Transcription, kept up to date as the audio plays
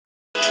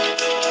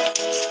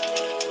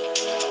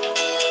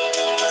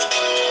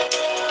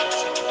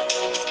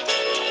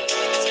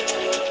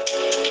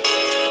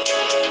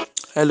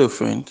Hello,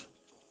 friend.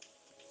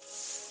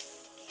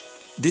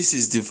 This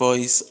is the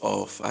voice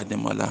of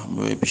Ademola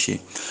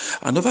Morebise.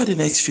 And over the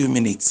next few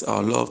minutes,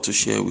 I'd love to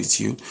share with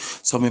you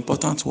some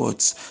important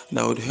words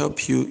that would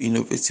help you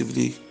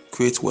innovatively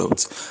create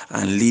wealth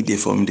and lead a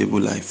formidable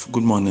life.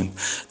 Good morning.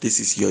 This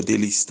is your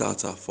daily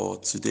starter for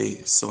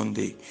today,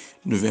 Sunday,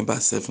 November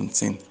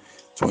 17,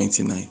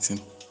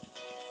 2019.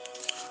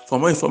 For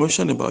more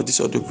information about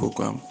this audio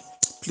program,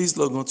 please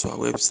log on to our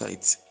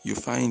website. You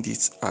find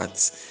it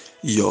at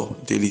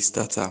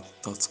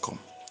yourdailystarter.com.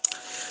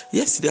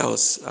 Yesterday, I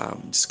was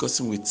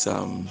discussing with,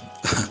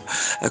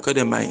 I call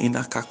them my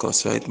inner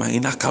carcass, right? My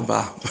inner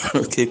kaba,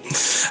 okay?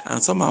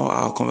 And somehow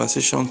our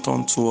conversation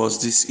turned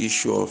towards this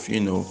issue of,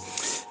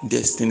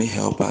 destiny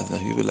helpers,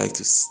 that people like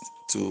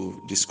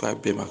to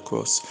describe them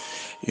across,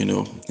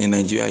 in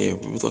Nigeria, here,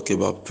 people talk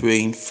about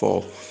praying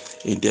for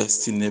a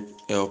destiny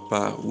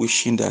helper,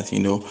 wishing that,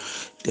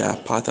 their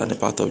path and the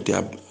path of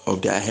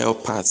their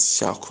helpers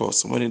shall cross,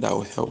 somebody that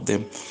will help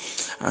them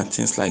and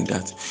things like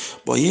that.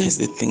 But here's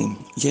the thing,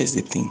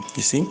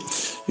 you see,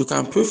 you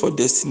can pray for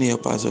destiny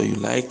helpers or you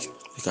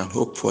can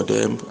hope for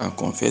them and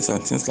confess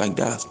and things like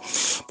that.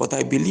 But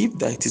I believe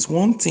that it is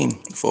one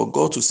thing for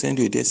God to send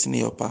you a destiny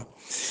helper.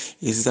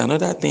 It is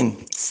another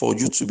thing for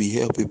you to be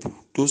helpable.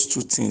 Those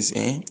two things,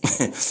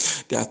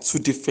 they are two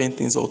different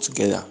things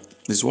altogether.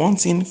 It's one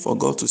thing for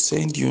God to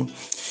send you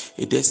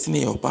a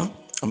destiny helper.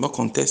 I'm not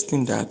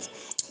contesting that.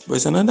 But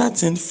it's another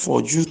thing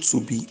for you to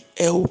be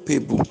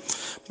helpable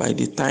by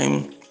the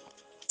time,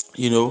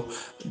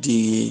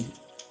 the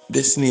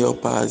destiny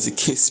helper, as the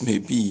case may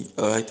be,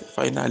 all right,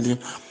 finally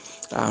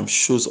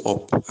shows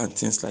up and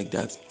things like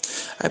that.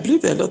 I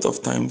believe that a lot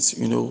of times,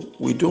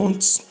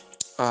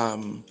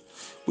 um,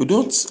 we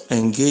don't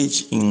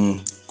engage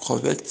in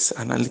correct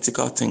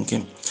analytical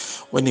thinking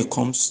when it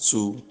comes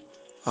to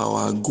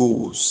our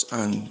goals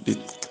and the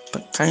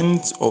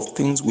kinds of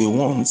things we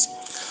want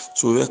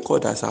to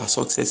record as our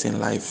success in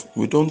life.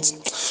 We don't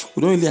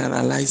really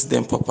analyze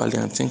them properly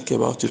and think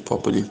about it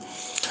properly.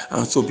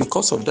 And so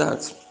because of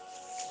that,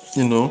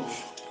 you know,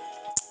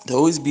 there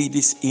always be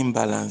this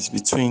imbalance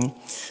between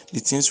the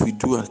things we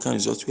do and the kind of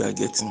results we are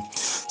getting.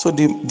 So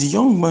the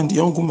young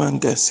woman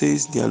that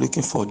says they are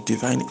looking for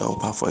divine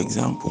helper, for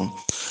example,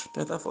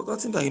 that have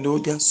forgotten that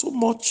there's so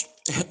much,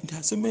 there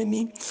are so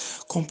many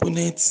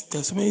components,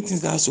 there are so many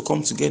things that has to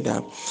come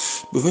together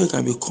before you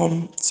can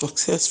become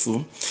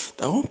successful.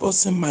 That one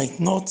person might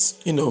not,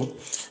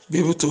 be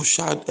able to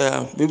shoulder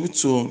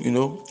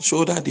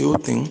the whole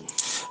thing,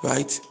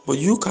 right? But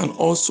you can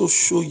also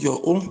show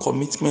your own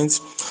commitment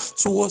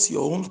towards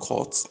your own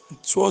cause,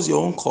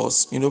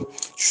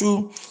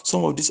 through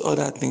some of these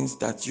other things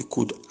that you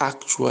could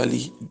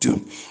actually do,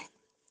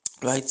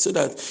 right? So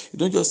that you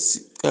don't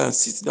just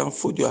sit down,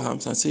 fold your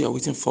arms, and say you're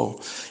waiting for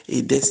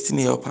a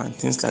destiny helper and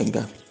things like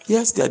that.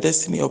 Yes, they are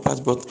destiny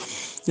helpers, but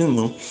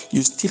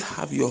you still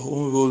have your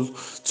own role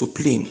to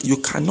play. You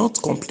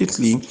cannot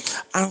completely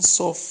hands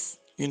off,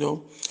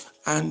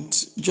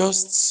 and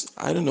just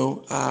I don't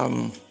know.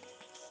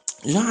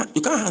 You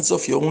can't hands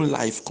off your own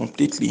life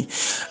completely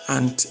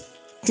and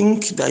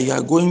think that you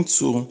are going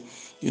to,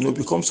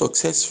 become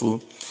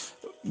successful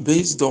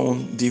based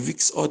on the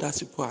risks other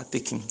people are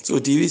taking. So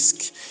the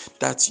risk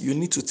that you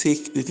need to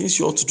take, the things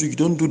you ought to do, you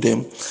don't do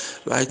them,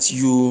 right?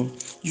 You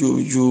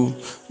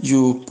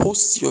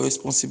post your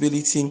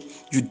responsibility,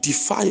 you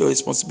defy your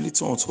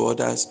responsibility onto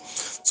others.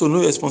 So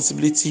no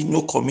responsibility,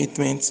 no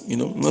commitment,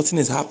 nothing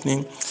is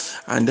happening,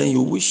 and then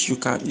you wish you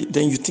can.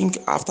 Then you think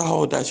after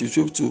all that you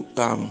should be able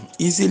to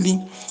easily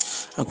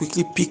and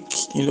quickly pick.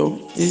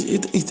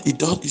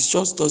 It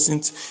just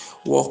doesn't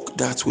work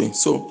that way.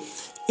 So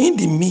in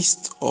the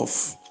midst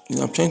of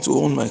I'm trying to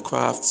own my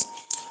craft,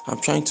 I'm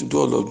trying to do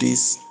all of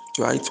this,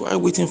 right? While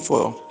waiting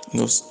for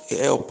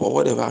help or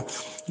whatever,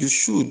 you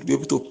should be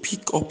able to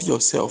pick up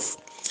yourself,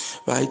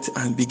 right,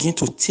 and begin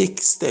to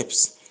take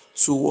steps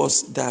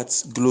towards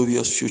that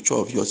glorious future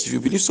of yours. If you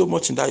believe so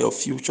much in that your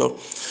future,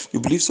 you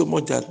believe so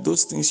much that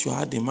those things you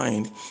had in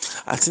mind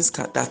are things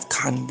that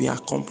can be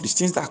accomplished,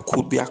 things that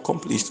could be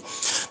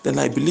accomplished, then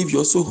I believe you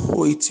also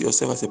owe it to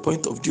yourself as a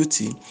point of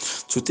duty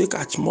to take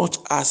as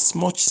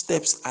much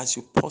steps as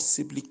you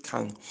possibly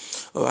can.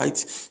 All right.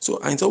 So,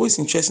 and it's always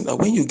interesting that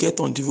when you get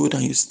on the road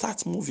and you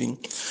start moving,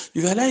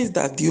 you realize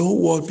that the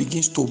whole world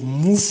begins to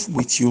move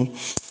with you,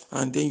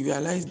 and then you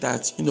realize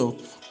that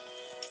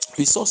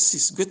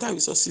greater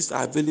resources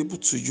are available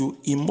to you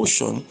in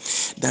motion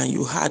than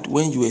you had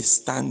when you were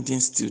standing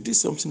still. This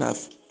is something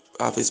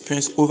I've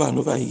experienced over and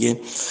over again,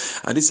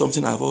 and this is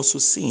something I've also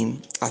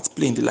seen at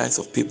play in the lives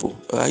of people.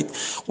 Right?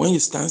 When you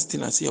stand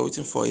still and say you're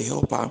waiting for a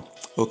helper,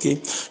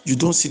 okay, you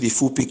don't see the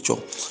full picture.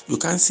 You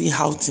can't see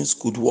how things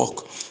could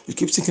work. You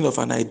keep thinking of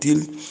an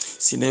ideal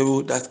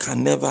scenario that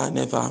can never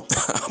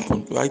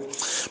happen, right?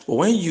 But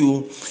when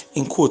you,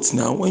 in quotes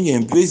now, when you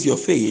embrace your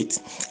faith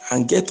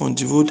and get on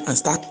the road and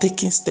start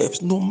taking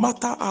steps, no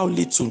matter how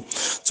little,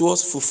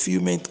 towards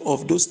fulfillment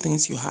of those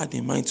things you had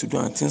in mind to do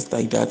and things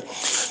like that,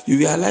 you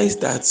realize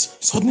that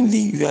suddenly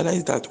you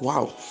realize that,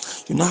 wow,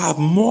 you now have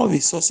more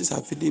resources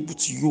available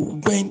to you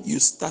when you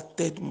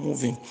started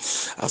moving,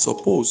 as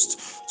opposed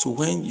to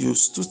when you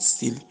stood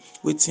still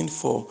waiting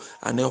for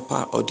an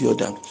helper or the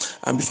other.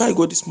 And before I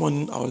go this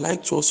morning, I would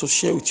like to also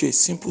share with you a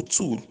simple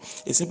tool,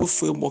 a simple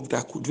framework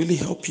that could really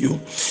help you,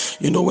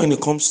 when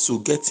it comes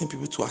to getting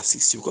people to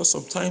assist you. Because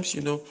sometimes,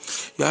 you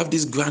have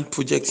this grand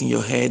project in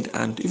your head,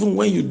 and even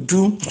when you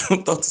do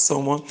talk to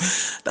someone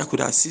that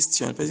could assist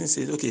you, and the person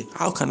says, okay,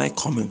 how can I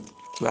come in?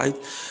 Right?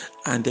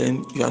 And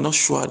then you are not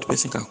sure the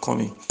person can come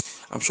in.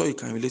 I'm sure you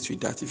can relate with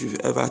that if you've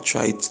ever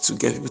tried to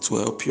get people to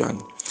help you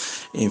and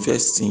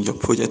invest in your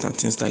project and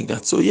things like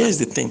that. So here's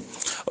the thing.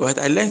 All right,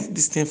 I learned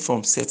this thing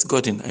from Seth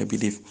Godin, I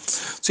believe.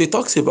 So he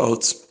talks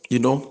about,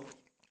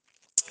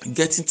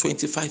 getting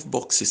 25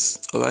 boxes.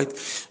 All right,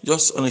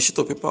 just on a sheet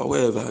of paper or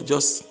wherever,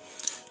 just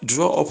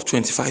draw up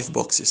 25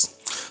 boxes.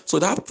 So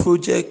that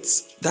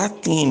project,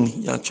 that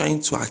thing you're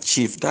trying to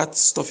achieve, that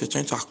stuff you're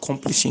trying to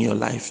accomplish in your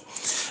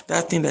life,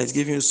 that thing that is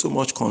giving you so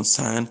much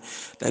concern,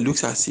 that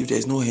looks as if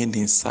there's no end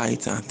in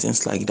sight and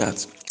things like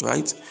that,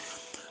 right?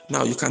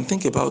 Now you can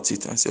think about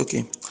it and say,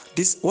 okay,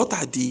 what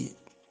are the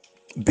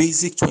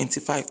basic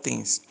 25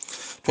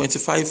 things,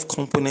 25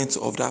 components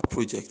of that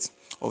project,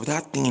 of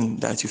that thing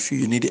that you feel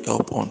you need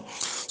help on.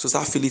 So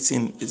start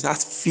filling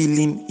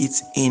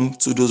it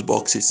into those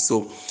boxes.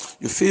 So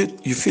you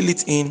fill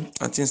it in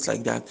and things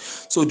like that.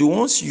 So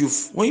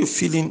when you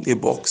fill in a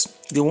box,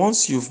 the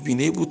ones you've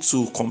been able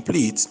to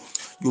complete,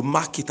 you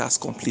mark it as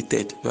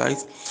completed, right?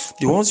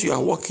 The ones you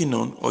are working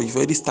on, or you've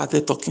already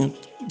started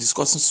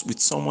discussing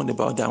with someone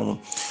about that one,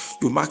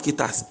 you mark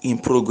it as in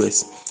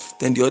progress.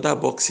 Then the other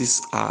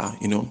boxes are,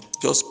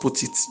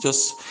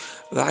 just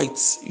write,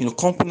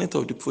 component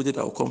of the project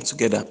that will come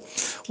together.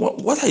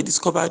 What I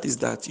discovered is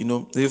that,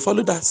 if you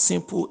follow that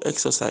simple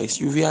exercise,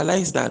 you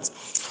realize that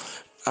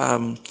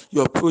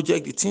your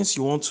project, the things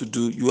you want to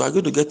do, you are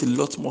going to get a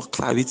lot more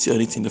clarity on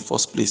it in the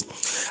first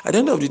place. At the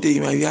end of the day,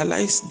 you might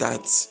realize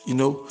that,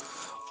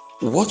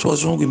 what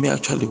was wrong with me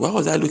actually? Why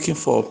was I looking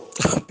for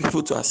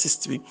people to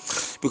assist me?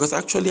 Because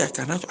actually I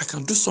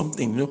can do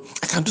something,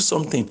 I can do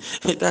something.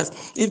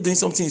 That's if doing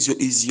something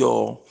is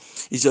your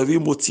real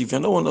motive.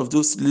 You're not one of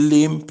those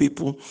lame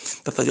people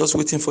that are just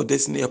waiting for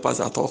destiny helpers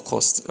at all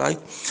costs, right?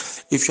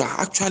 If you are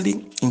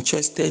actually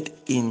interested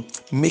in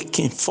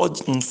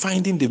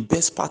finding the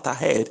best path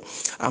ahead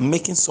and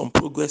making some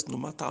progress no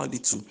matter how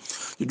little,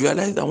 you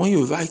realize that when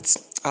you write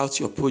out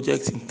your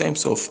project in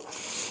terms of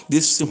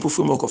this simple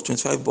framework of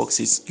 25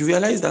 boxes, you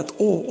realize that,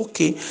 oh,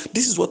 okay,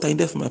 this is what I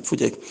needed for my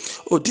project.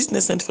 Oh, this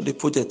necessary for the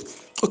project.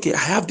 Okay, I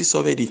have this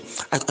already.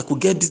 I could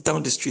get this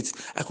down the street.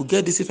 I could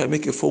get this if I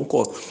make a phone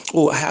call.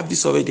 Oh, I have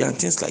this already, and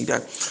things like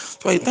that.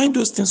 So by the time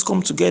those things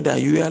come together,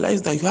 you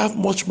realize that you have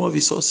much more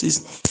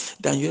resources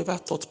than you ever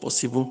thought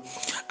possible.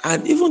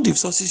 And even the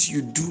resources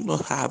you do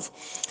not have,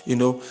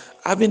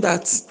 having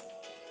that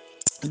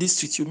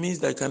this with you means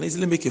that I can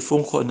easily make a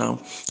phone call now.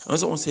 And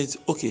someone says,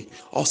 okay,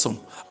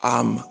 awesome.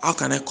 How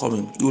can I come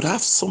in? You would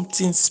have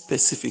something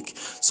specific,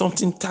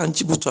 something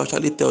tangible to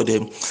actually tell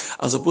them,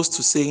 as opposed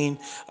to saying,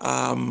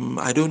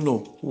 I don't know,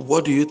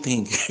 what do you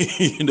think?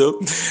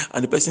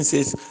 And the person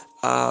says,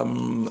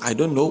 I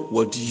don't know,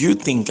 what do you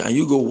think? And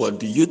you go, what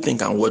do you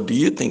think? And what do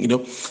you think?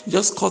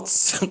 Just cut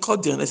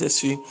the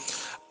unnecessary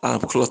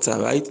clutter,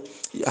 right?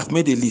 I've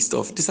made a list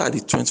of these are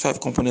the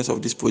 25 components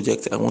of this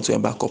project I want to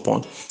embark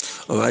upon.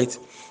 All right.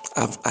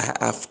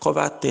 I've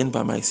covered 10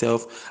 by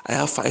myself. I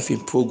have 5 in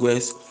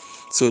progress.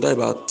 So that's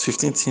about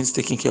 15 things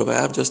taken care of. I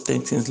have just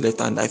 10 things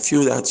left, and I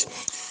feel that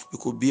you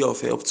could be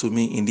of help to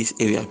me in this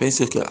area. Then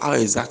say, okay, how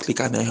exactly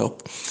can I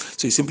help?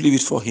 So you simply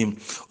read for him.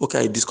 Okay,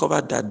 I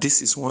discovered that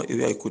this is one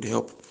area I could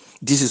help.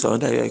 This is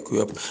another area I could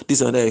help. This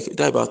is another area.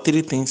 There are about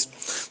 3 things.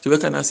 So where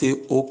can I say,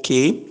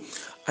 okay,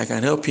 I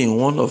can help you in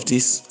one of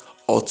these,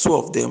 or 2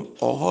 of them,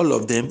 or all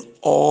of them,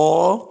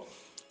 or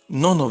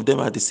none of them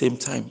at the same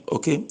time.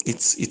 Okay,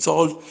 it's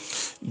all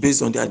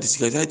based on their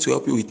decision. I try to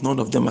help you with none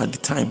of them at the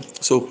time.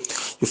 So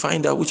you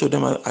find out which of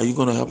them are you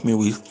going to help me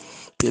with.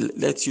 They'll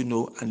let you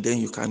know, and then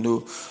you can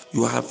know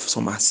you have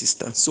some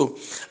assistance. So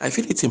I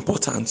feel it's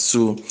important.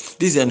 So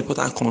this is an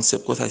important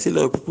concept, because I see a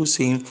lot of people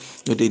saying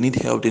they need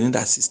help, they need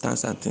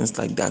assistance and things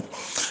like that.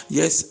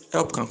 Yes,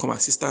 help can come,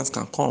 assistance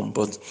can come,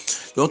 but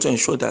you want to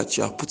ensure that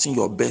you are putting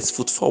your best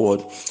foot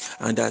forward,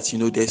 and that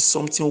there's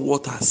something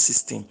worth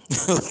assisting.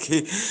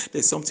 Okay,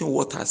 there's something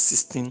worth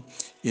assisting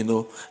in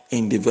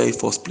the very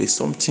first place,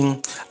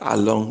 something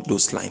along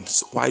those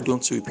lines. Why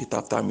don't you repeat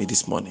after me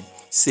this morning?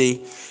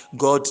 Say,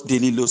 God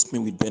daily loads me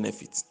with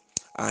benefits.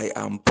 I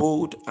am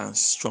bold and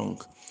strong.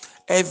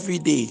 Every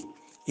day,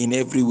 in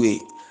every way,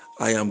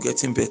 I am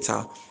getting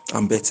better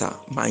and better.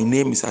 My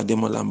name is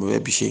Ademola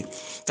Morebise.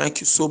 Thank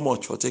you so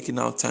much for taking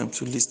out time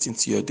to listen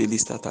to your daily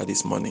starter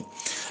this morning.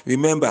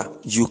 Remember,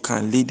 you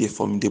can lead a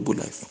formidable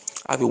life.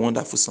 Have a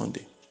wonderful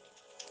Sunday.